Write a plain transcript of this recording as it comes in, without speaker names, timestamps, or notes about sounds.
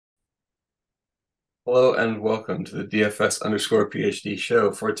Hello and welcome to the DFS_PhD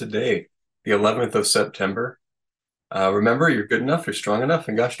show for today, the 11th of September. Remember, you're good enough, you're strong enough,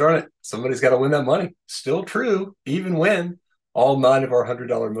 and gosh darn it, somebody's got to win that money. Still true, even when all nine of our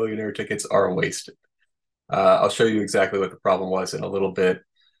 $100 millionaire tickets are wasted. I'll show you exactly what the problem was in a little bit.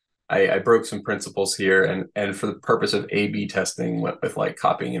 I broke some principles here, and for the purpose of A/B testing, went with like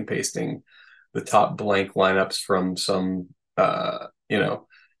copying and pasting the top blank lineups from some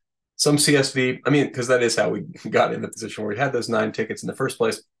CSV. I mean, because that is how we got in the position where we had those nine tickets in the first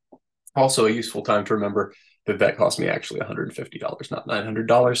place. Also, a useful time to remember that that cost me actually $150, not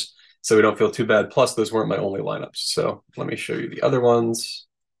 $900. So we don't feel too bad. Plus, those weren't my only lineups. So let me show you the other ones.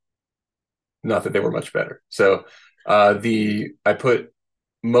 Not that they were much better. So I put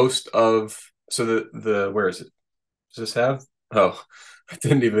most of the where is it? Does this have? Oh, it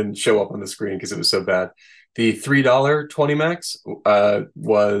didn't even show up on the screen because it was so bad. The $3 20 max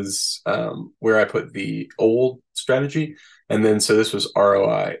was where I put the old strategy, and then so this was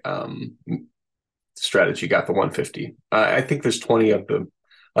ROI strategy got the 150. I think there's 20 of the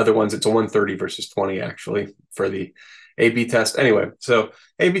other ones. It's a 130 versus 20 actually for the A/B test. Anyway, so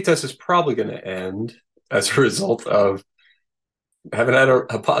A/B test is probably going to end as a result of having had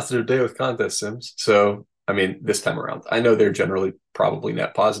a positive day with contest sims. So I mean, this time around, I know they're generally probably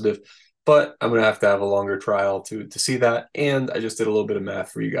net positive, but I'm gonna have a longer trial to see that. And I just did a little bit of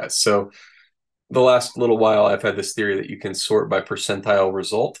math for you guys. So the last little while, I've had this theory that you can sort by percentile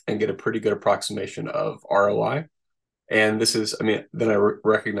result and get a pretty good approximation of ROI. And this is, I mean, then I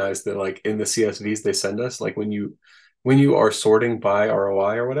recognize that like in the CSVs they send us, like when you are sorting by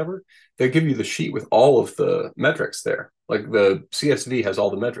ROI or whatever, they give you the sheet with all of the metrics there. Like the CSV has all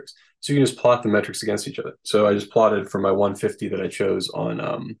the metrics. So you can just plot the metrics against each other. So I just plotted for my 150 that I chose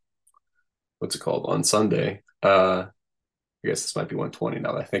on what's it called? On Sunday. I guess this might be 120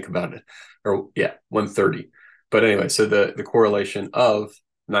 now that I think about it. Or yeah, 130. But anyway, so the correlation of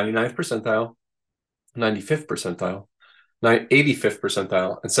 99th percentile, 95th percentile, 85th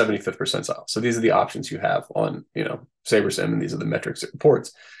percentile, and 75th percentile. So these are the options you have on, SaberSim, and these are the metrics it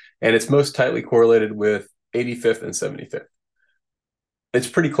reports. And it's most tightly correlated with 85th and 75th. It's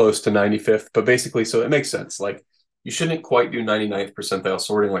pretty close to 95th, but basically, so it makes sense. Like, you shouldn't quite do 99th percentile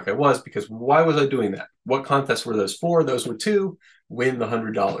sorting like I was, because why was I doing that? What contests were those for? Those were to win the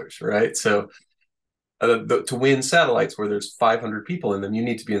 $100, right? So to win satellites where there's 500 people in them, you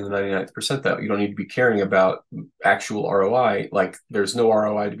need to be in the 99th percentile. You don't need to be caring about actual ROI. Like, there's no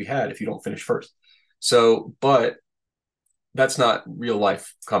ROI to be had if you don't finish first. So, but that's not real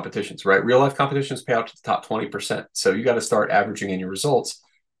life competitions, right? Real life competitions pay out to the top 20%. So you got to start averaging in your results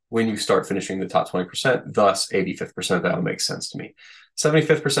when you start finishing the top 20%. Thus, 85th percentile makes sense to me.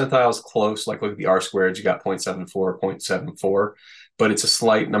 75th percentile is close. Like, look at the R squared. You got 0.74, 0.74, but it's a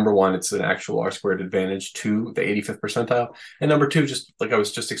slight, number one, it's an actual R squared advantage to the 85th percentile. And number two, just like I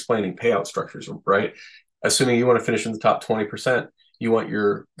was just explaining, payout structures, right? Assuming you want to finish in the top 20%, you want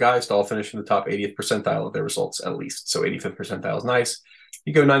your guys to all finish in the top 80th percentile of their results at least. So 85th percentile is nice.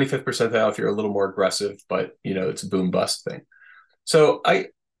 You go 95th percentile if you're a little more aggressive, but it's a boom bust thing. So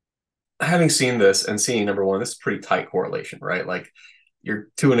having seen this and seeing number one, this is pretty tight correlation, right? Like, you're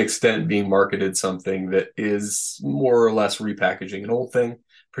to an extent being marketed something that is more or less repackaging an old thing,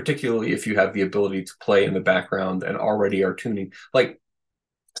 particularly if you have the ability to play in the background and already are tuning. Like,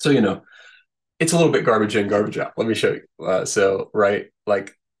 so, it's a little bit garbage in, garbage out. Let me show you. Right,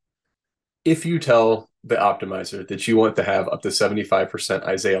 like, if you tell the optimizer that you want to have up to 75%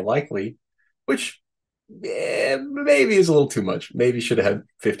 Isaiah likely, which maybe is a little too much. Maybe should have had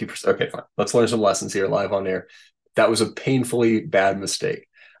 50%. Okay, fine. Let's learn some lessons here live on air. That was a painfully bad mistake.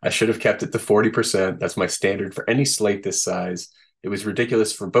 I should have kept it to 40%. That's my standard for any slate this size. It was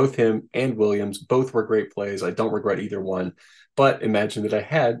ridiculous for both him and Williams. Both were great plays. I don't regret either one. But imagine that I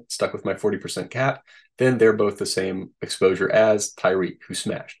had stuck with my 40% cap. Then they're both the same exposure as Tyreek, who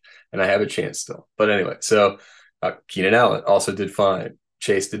smashed. And I have a chance still. But anyway, so Keenan Allen also did fine.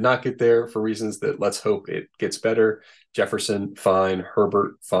 Chase did not get there for reasons that let's hope it gets better. Jefferson, fine.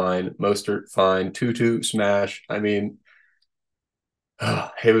 Herbert, fine. Mostert, fine. Tutu, smash. I mean,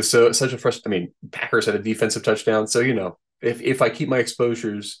 it was such a frustrating. I mean, Packers had a defensive touchdown. So, if I keep my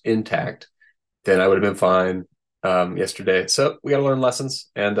exposures intact, then I would have been fine yesterday. So we got to learn lessons.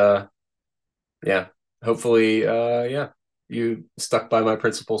 And yeah, hopefully, yeah, you stuck by my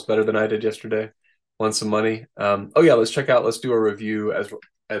principles better than I did yesterday. Won some money. Oh yeah, let's do a review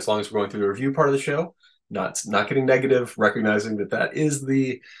as long as we're going through the review part of the show. Not getting negative, recognizing that is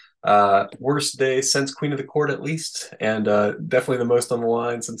the worst day since Queen of the Court at least, and definitely the most on the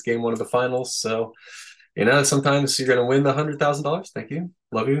line since game one of the finals. So Sometimes you're going to win the $100,000. Thank you.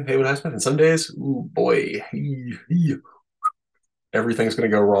 Love you, Haywood Highsmith. And some days, ooh, boy, everything's going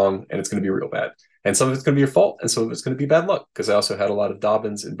to go wrong and it's going to be real bad. And some of it's going to be your fault and some of it's going to be bad luck because I also had a lot of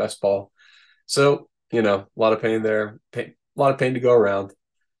Dobbins in best ball. So, a lot of pain there, a lot of pain to go around.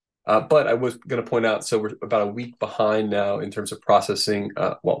 But I was going to point out, so we're about a week behind now in terms of processing.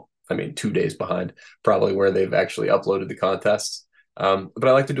 2 days behind, probably where they've actually uploaded the contests. But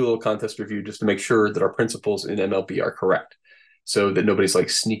I like to do a little contest review just to make sure that our principles in MLB are correct so that nobody's like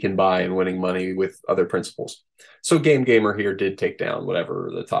sneaking by and winning money with other principles. So Game Gamer here did take down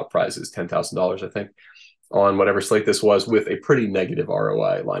whatever the top prize is, $10,000, I think, on whatever slate this was with a pretty negative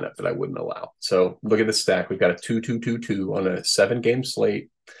ROI lineup that I wouldn't allow. So look at the stack. We've got a 2-2-2-2 on a 7-game slate.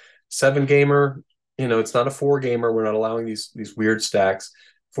 7-gamer, it's not a 4-gamer. We're not allowing these weird stacks.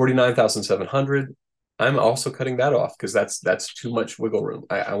 49,700. I'm also cutting that off because that's too much wiggle room.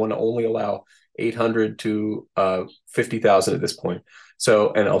 I want to only allow 800 to 50,000 at this point.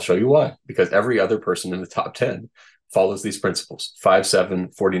 So, and I'll show you why. Because every other person in the top 10 follows these principles.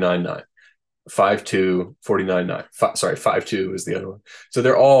 5-7, 49.9. 5-2, 49.9. Sorry, 5-2 is the other one. So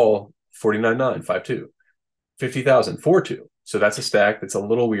they're all 49.9, 5-2, 50,000, 4-2. So that's a stack that's a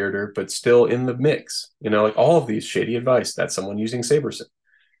little weirder, but still in the mix. Like all of these shady advice, that's someone using Saberson.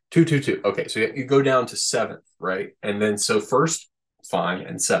 2-2-2. Okay, so you go down to 7th, right? And then so first, fine,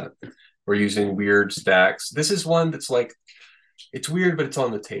 and 7th. We're using weird stacks. This is one that's like, it's weird, but it's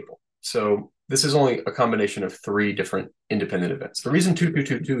on the table. So this is only a combination of 3 different independent events. The reason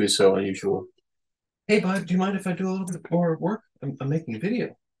 2-2-2-2 is so unusual. Hey, bud, do you mind if I do a little bit more work? I'm making a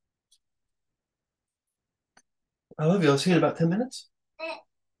video. I love you. I'll see you in about 10 minutes.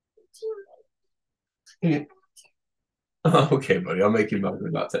 Yeah. Okay, buddy. I'll make you mine in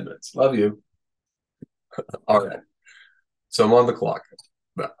about 10 minutes. Love you. All right. So I'm on the clock,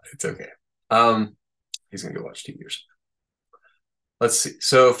 but it's okay. He's gonna go watch TV or something. Let's see.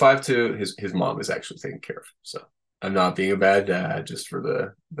 So 5-2, his mom is actually taking care of him. So I'm not being a bad dad just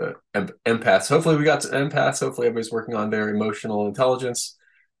for the empaths. Hopefully we got to empaths. Hopefully everybody's working on their emotional intelligence.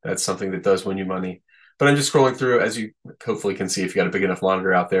 That's something that does win you money. But I'm just scrolling through, as you hopefully can see if you got a big enough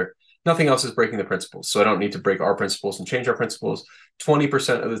monitor out there. Nothing else is breaking the principles. So I don't need to break our principles and change our principles.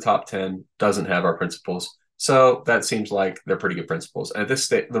 20% of the top 10 doesn't have our principles. So that seems like they're pretty good principles. And at this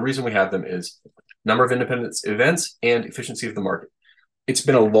state, the reason we have them is number of independence events and efficiency of the market. It's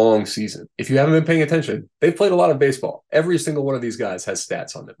been a long season. If you haven't been paying attention, they've played a lot of baseball. Every single one of these guys has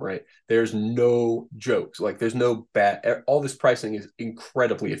stats on them, right? There's no jokes. Like there's no bad. All this pricing is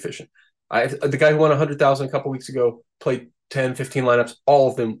incredibly efficient. The guy who won 100,000 a couple weeks ago played 10, 15 lineups, all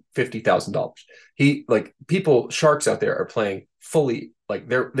of them $50,000. Sharks out there are playing fully, like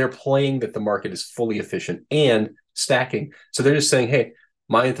they're playing that the market is fully efficient and stacking. So they're just saying, hey,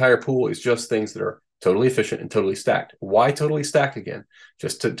 my entire pool is just things that are totally efficient and totally stacked. Why totally stacked again?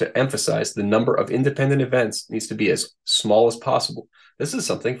 Just to emphasize the number of independent events needs to be as small as possible. This is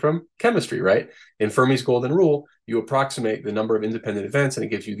something from chemistry, right? In Fermi's golden rule, you approximate the number of independent events and it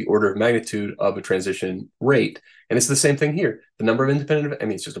gives you the order of magnitude of a transition rate. And it's the same thing here. The number of independent,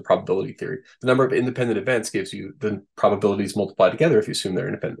 it's just a probability theory. The number of independent events gives you the probabilities multiplied together if you assume they're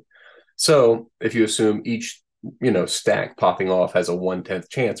independent. So if you assume each, stack popping off has a 1/10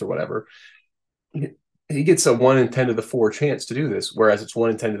 chance or whatever, he gets a 1 in 10 to the 4 chance to do this, whereas it's 1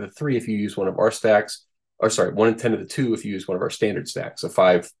 in 10 to the 3 if you use one of our stacks, 1 in 10 to the 2 if you use one of our standard stacks, a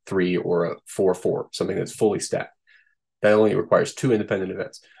 5-3 or a 4-4, something that's fully stacked. That only requires 2 independent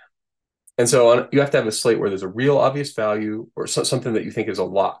events. And so you have to have a slate where there's a real obvious value or something that you think is a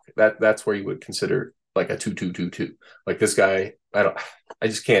lock. That's where you would consider like a 2-2-2-2. Like this guy, I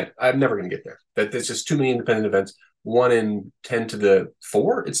just can't. I'm never going to get there. There's just too many independent events. 1 in 10 to the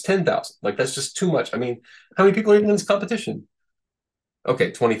 4, it's 10,000. Like that's just too much. I mean, how many people are in this competition?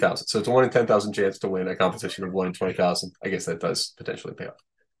 Okay, 20,000. So it's a 1 in 10,000 chance to win a competition of 1 in 20,000. I guess that does potentially pay off.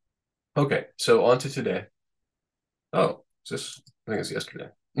 Okay, so on to today. Oh, I think it's yesterday.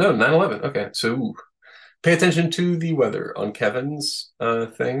 No, 9/11. Okay, so pay attention to the weather on Kevin's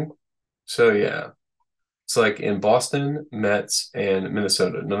thing. So yeah, it's like in Boston, Mets, and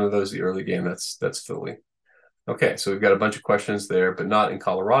Minnesota. None of those the early game. That's Philly. Okay, so we've got a bunch of questions there, but not in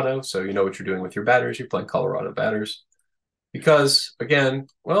Colorado. So you know what you're doing with your batters. You're playing Colorado batters. Because, again,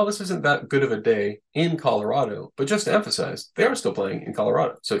 well, this isn't that good of a day in Colorado, but just to emphasize, they are still playing in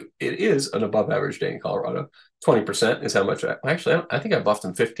Colorado. So it is an above average day in Colorado. 20% is how much I think I buffed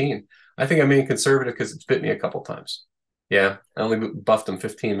him 15. I think I'm being conservative because it's bit me a couple times. Yeah, I only buffed him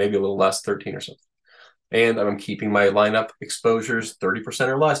 15, maybe a little less, 13 or something. And I'm keeping my lineup exposures 30%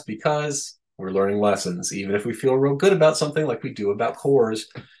 or less because we're learning lessons. Even if we feel real good about something like we do about cores,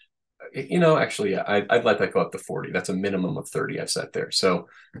 Actually, yeah, I'd let that go up to 40. That's a minimum of 30 I've set there. So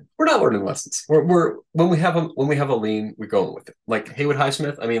we're not learning lessons. We're when we have a lean, we're going with it. Like Haywood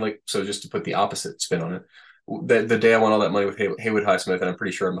Highsmith, I mean, like, so just to put the opposite spin on it, the day I won all that money with Haywood Highsmith, and I'm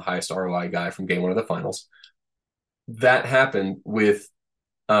pretty sure I'm the highest ROI guy from game one of the finals. That happened with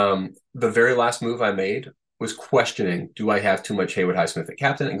the very last move I made was questioning, do I have too much Haywood Highsmith at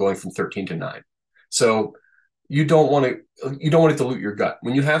captain, and going from 13 to 9. So you don't want to dilute your gut.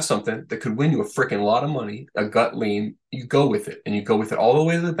 When you have something that could win you a freaking lot of money, a gut lean, you go with it, and you go with it all the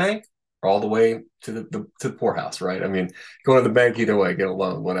way to the bank or all the way to the poorhouse, right? I mean, going to the bank either way, get a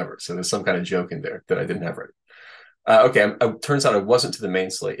loan, whatever. So there's some kind of joke in there that I didn't have ready. Okay, turns out I wasn't to the main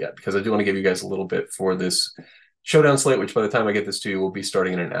slate yet, because I do want to give you guys a little bit for this showdown slate, which by the time I get this to you will be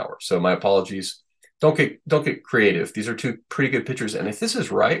starting in an hour. So my apologies. Don't get creative. These are two pretty good pitchers, and if this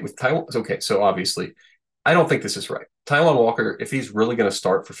is right with Taiwan, okay. So obviously, I don't think this is right. Taiwan Walker, if he's really going to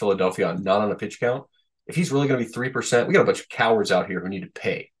start for Philadelphia, not on a pitch count, if he's really going to be 3%, we got a bunch of cowards out here who need to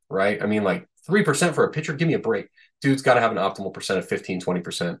pay, right? I mean, like 3% for a pitcher, give me a break. Dude's got to have an optimal percent of 15,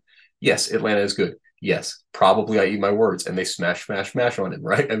 20%. Yes, Atlanta is good. Yes, probably I eat my words, and they smash, smash, smash on him,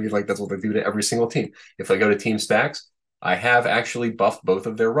 right? I mean, like, that's what they do to every single team. If I go to team stacks, I have actually buffed both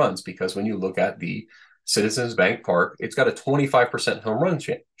of their runs, because when you look at the Citizens Bank Park, it's got a 25% home run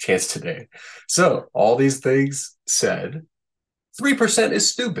chance today. So all these things said, 3%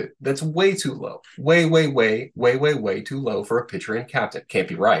 is stupid. That's way too low. Way, way, way, way, way, way too low for a pitcher and captain. Can't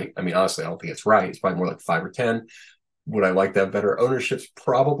be right. I mean, honestly, I don't think it's right. It's probably more like 5 or 10. Would I like to have better ownerships?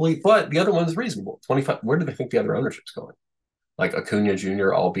 Probably. But the other one's reasonable. 25. Where do they think the other ownership's going? Like Acuna Jr.,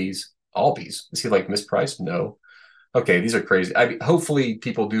 Albies. Albies. Is he like mispriced? No. Okay, these are crazy. Hopefully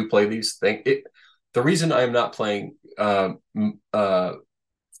people do play these things. The reason I'm not playing what's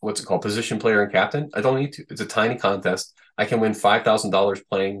it called, position player and captain, I don't need to. It's a tiny contest. I can win $5,000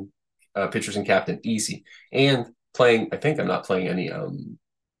 playing pitchers and captain easy, and playing. I think I'm not playing any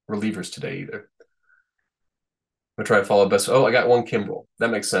relievers today either. I'm gonna try to follow best. Oh, I got one Kimbrel.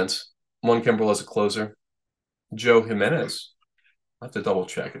 That makes sense. One Kimbrel as a closer. Joe Jimenez. I have to double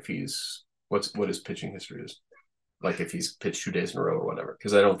check if he's what his pitching history is. Like if he's pitched 2 days in a row or whatever,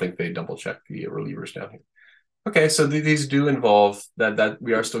 because I don't think they double check the relievers down here. Okay, so these do involve that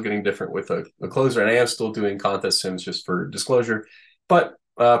we are still getting different with a closer, and I am still doing contest sims just for disclosure, but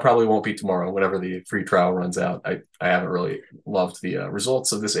probably won't be tomorrow whenever the free trial runs out. I haven't really loved the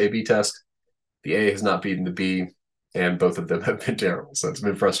results of this A/B test. The A has not beaten the B, and both of them have been terrible. So it's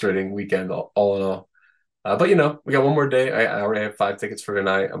been a frustrating weekend all in all. But we got one more day. I already have 5 tickets for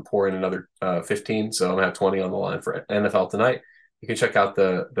tonight. I'm pouring another 15, so I'm gonna have 20 on the line for NFL tonight. You can check out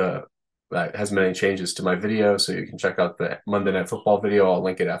the that hasn't many changes to my video, so you can check out the Monday Night Football video. I'll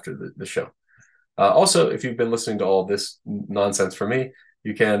link it after the show. Also, if you've been listening to all this nonsense from me,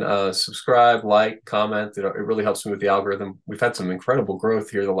 you can subscribe, like, comment. It really helps me with the algorithm. We've had some incredible growth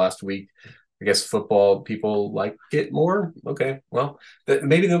here the last week. I guess football people like it more. Okay, well,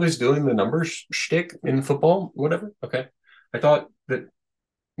 maybe nobody's doing the numbers shtick in football, whatever. Okay, I thought that.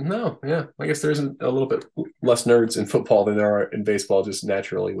 No, yeah, I guess there's a little bit less nerds in football than there are in baseball, just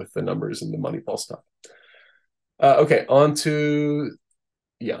naturally with the numbers and the Moneyball stuff. Okay, onto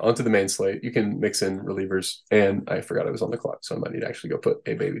the main slate. You can mix in relievers, and I forgot I was on the clock, so I might need to actually go put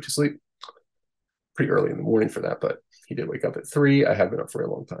a baby to sleep. Pretty early in the morning for that, but he did wake up at 3. I have been up for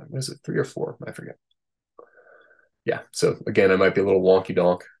a long time. Is it 3 or 4? I forget. Yeah, so again, I might be a little wonky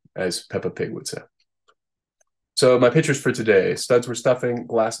donk, as Peppa Pig would say. So my pitchers for today: studs were stuffing,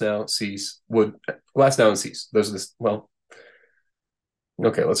 Glasnow, Cease, Glasnow and Cease. Those are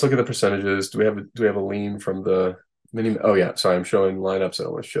okay. Let's look at the percentages. Do we have a lean from the mini? Oh yeah, sorry, I'm showing lineups. I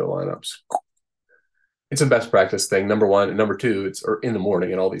don't want to show lineups. It's a best practice thing. Number one, and number two, it's in the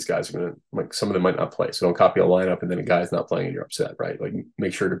morning, and all these guys are gonna, like, some of them might not play. So don't copy a lineup and then a guy's not playing and you're upset, right? Like,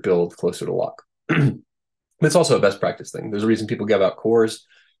 make sure to build closer to lock. It's also a best practice thing. There's a reason people give out cores.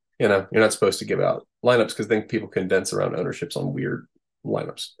 You're not supposed to give out lineups, because then people condense around ownerships on weird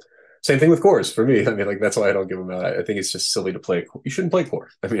lineups. Same thing with cores for me. I mean, like, that's why I don't give them out. I think it's just silly to play. You shouldn't play core.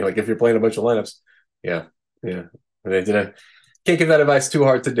 I mean, like, if you're playing a bunch of lineups, yeah. And I can't give that advice too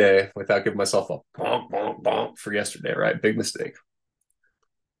hard today without giving myself a bonk, bonk, bonk for yesterday, right? Big mistake.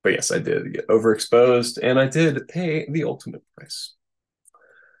 But yes, I did get overexposed, and I did pay the ultimate price.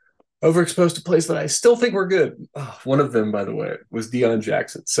 Overexposed to plays that I still think were good. Oh, one of them, by the way, was Deion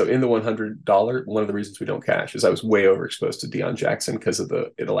Jackson. So in the $100, one of the reasons we don't cash is I was way overexposed to Deion Jackson because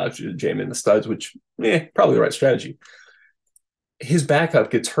it allowed you to jam in the studs, which, probably the right strategy. His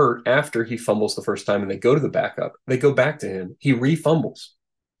backup gets hurt after he fumbles the first time, and they go to the backup. They go back to him. He refumbles.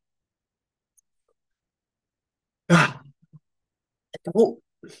 Well,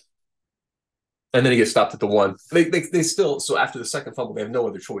 And then he gets stopped at the one. They still, so after the second fumble, they have no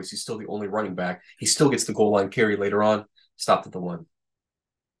other choice. He's still the only running back. He still gets the goal line carry later on, stopped at the one.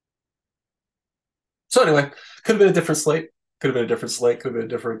 So anyway, could have been a different slate. Could have been a different slate. Could have been a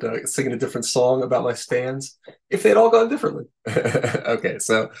different, singing a different song about my stands if they'd all gone differently. Okay,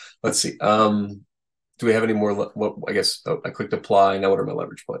 so let's see. Do we have any more? What I guess I clicked apply. Now what are my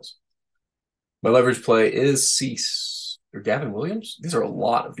leverage plays? My leverage play is Cease or Gavin Williams. These are a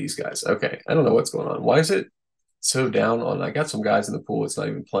lot of these guys. Okay, I don't know what's going on. Why is it so down on? I got some guys in the pool. It's not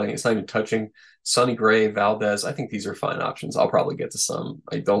even playing. It's not even touching. Sonny Gray, Valdez. I think these are fine options. I'll probably get to some.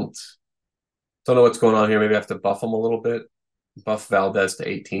 I don't know what's going on here. Maybe I have to buff them a little bit. Buff Valdez to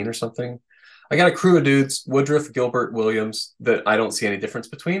 18 or something. I got a crew of dudes, Woodruff, Gilbert, Williams, that I don't see any difference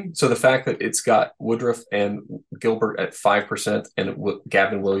between. So the fact that it's got Woodruff and Gilbert at 5% and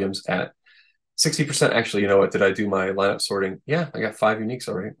Gavin Williams at 60%. Actually, you know what? Did I do my lineup sorting? Yeah, I got 5 uniques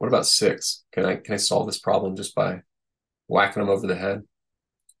already. What about 6? Can I solve this problem just by whacking them over the head?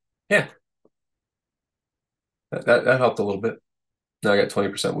 Yeah, that helped a little bit. Now I got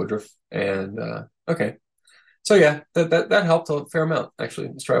 20% Woodruff, and okay. So yeah, that helped a fair amount. Actually,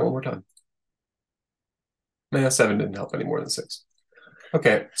 let's try it one more time. Man, 7 didn't help any more than 6.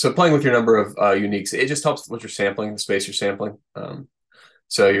 Okay, so playing with your number of uniques, it just helps with your sampling, the space you're sampling.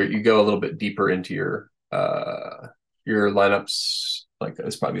 So you go a little bit deeper into your lineups. Like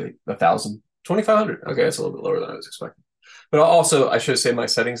it's probably like 1,000, 2,500. Okay, that's a little bit lower than I was expecting. But also, I should say my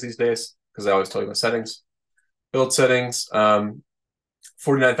settings these days because I always tell you my settings. Build settings,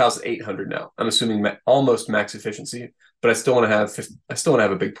 49,800 now. I'm assuming almost max efficiency, but I still want to have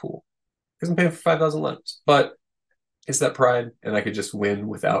a big pool because I'm paying for 5,000 lineups. But it's that pride, and I could just win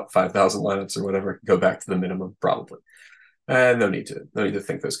without 5,000 lineups or whatever. Go back to the minimum probably. No need to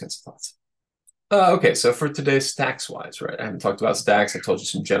think those kinds of thoughts. Okay, so for today's stacks wise, right? I haven't talked about stacks. I told you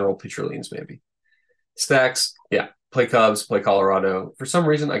some general pitcher leans maybe. Stacks, yeah. Play Cubs, play Colorado. For some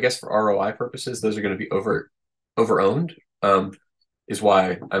reason, I guess for ROI purposes, those are going to be over owned. Is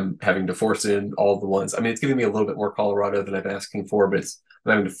why I'm having to force in all the ones. I mean, it's giving me a little bit more Colorado than I'm asking for, but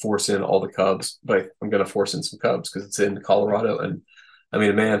I'm having to force in all the Cubs. But I'm going to force in some Cubs because it's in Colorado. And I mean,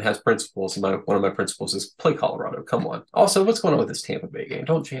 a man has principles. And one of my principles is play Colorado. Come on. Also, what's going on with this Tampa Bay game?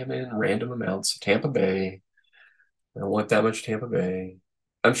 Don't jam in random amounts of Tampa Bay. I don't want that much Tampa Bay.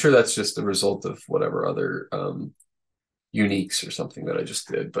 I'm sure that's just the result of whatever other uniques or something that I just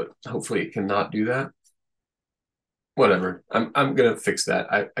did, but hopefully it cannot do that. Whatever. I'm gonna fix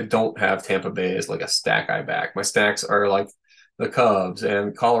that. I don't have Tampa Bay as like a stack I back. My stacks are like the Cubs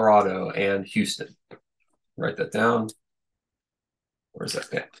and Colorado and Houston. Write that down. Where's that?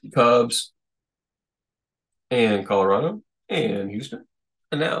 Yeah. Cubs and Colorado and Houston.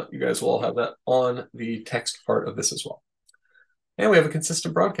 And now you guys will all have that on the text part of this as well. And we have a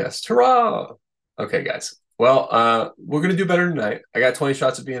consistent broadcast. Hurrah! Okay, guys. Well, we're going to do better tonight. I got 20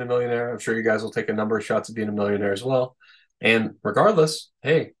 shots of being a millionaire. I'm sure you guys will take a number of shots of being a millionaire as well. And regardless,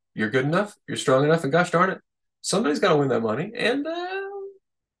 hey, you're good enough, you're strong enough, and gosh darn it, somebody's got to win that money. And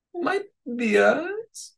might be